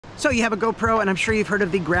So you have a GoPro, and I'm sure you've heard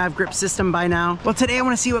of the GravGrip system by now. Well, today I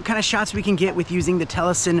want to see what kind of shots we can get with using the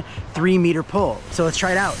Telesin 3-meter pole. So let's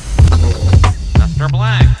try it out. Mr.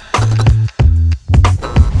 Black.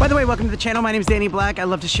 By the way, welcome to the channel. My name is Danny Black. I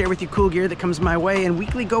love to share with you cool gear that comes my way and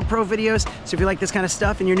weekly GoPro videos. So if you like this kind of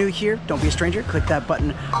stuff and you're new here, don't be a stranger. Click that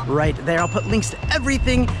button right there. I'll put links to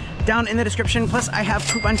everything down in the description. Plus I have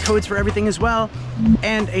coupon codes for everything as well,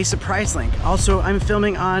 and a surprise link. Also, I'm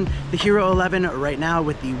filming on the Hero 11 right now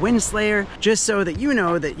with the Wind Slayer, just so that you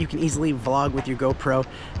know that you can easily vlog with your GoPro,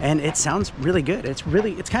 and it sounds really good. It's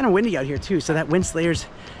kind of windy out here too, so that Wind Slayer's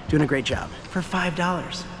doing a great job for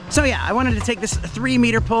 $5. So yeah, I wanted to take this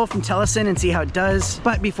 3-meter pole from Telesin and see how it does.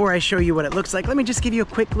 But before I show you what it looks like, let me just give you a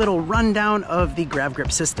quick little rundown of the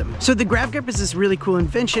GravGrip system. So the GravGrip is this really cool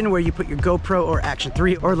invention where you put your GoPro or Action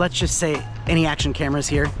 3, or let's just say any action cameras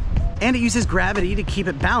here, and it uses gravity to keep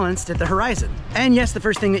it balanced at the horizon. And yes, the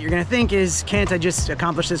first thing that you're gonna think is, can't I just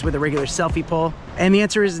accomplish this with a regular selfie pole? And the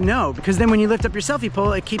answer is no, because then when you lift up your selfie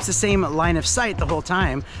pole, it keeps the same line of sight the whole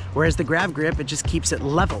time, whereas the GravGrip, it just keeps it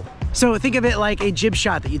level. So think of it like a jib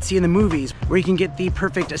shot that you'd see in the movies, where you can get the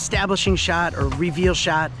perfect establishing shot or reveal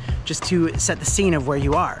shot just to set the scene of where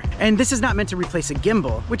you are. And this is not meant to replace a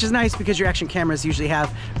gimbal, which is nice because your action cameras usually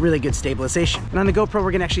have really good stabilization. And on the GoPro,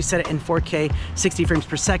 we're gonna actually set it in 4K, 60 frames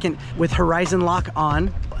per second with horizon lock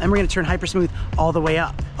on, and we're gonna turn hyper smooth all the way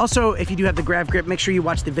up. Also, if you do have the GravGrip, make sure you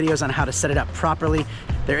watch the videos on how to set it up properly.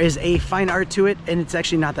 There is a fine art to it, and it's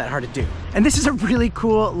actually not that hard to do. And this is a really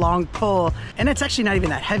cool long pole, and it's actually not even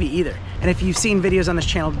that heavy either. And if you've seen videos on this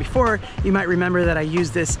channel before, you might remember that I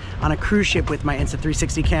used this on a cruise ship with my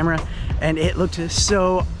Insta360 camera, and it looked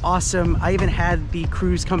so awesome. I even had the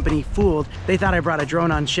cruise company fooled. They thought I brought a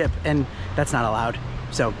drone on ship, and that's not allowed.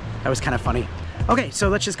 So that was kind of funny. Okay, so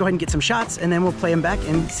let's just go ahead and get some shots, and then we'll play them back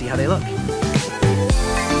and see how they look.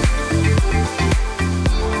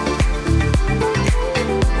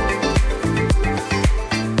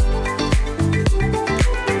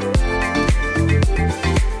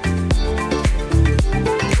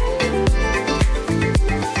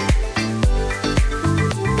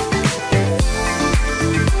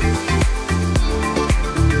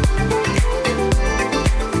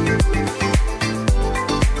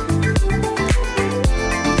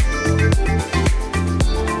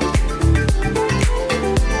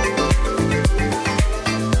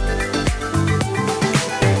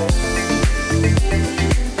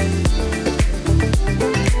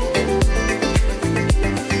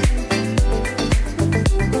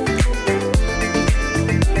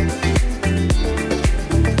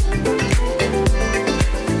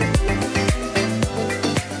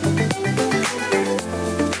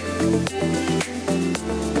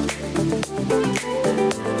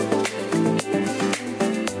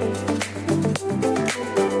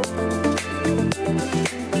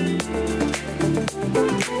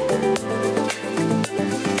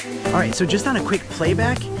 All right, so just on a quick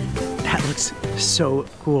playback, that looks so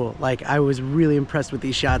cool. Like, I was really impressed with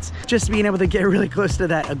these shots. Just being able to get really close to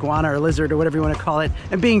that iguana or lizard or whatever you want to call it,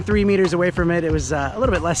 and being 3 meters away from it, it was a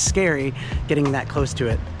little bit less scary getting that close to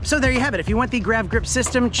it. So there you have it. If you want the GravGrip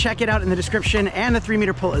system, check it out in the description, and the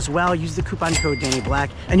 3-meter pole as well. Use the coupon code Danny Black,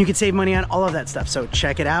 and you can save money on all of that stuff. So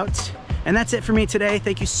check it out. And that's it for me today.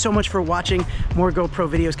 Thank you so much for watching. More GoPro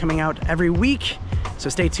videos coming out every week. So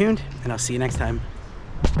stay tuned, and I'll see you next time.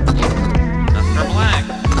 Mr. Black.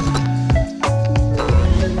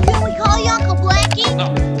 Can we call you Uncle Blackie?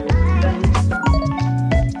 No.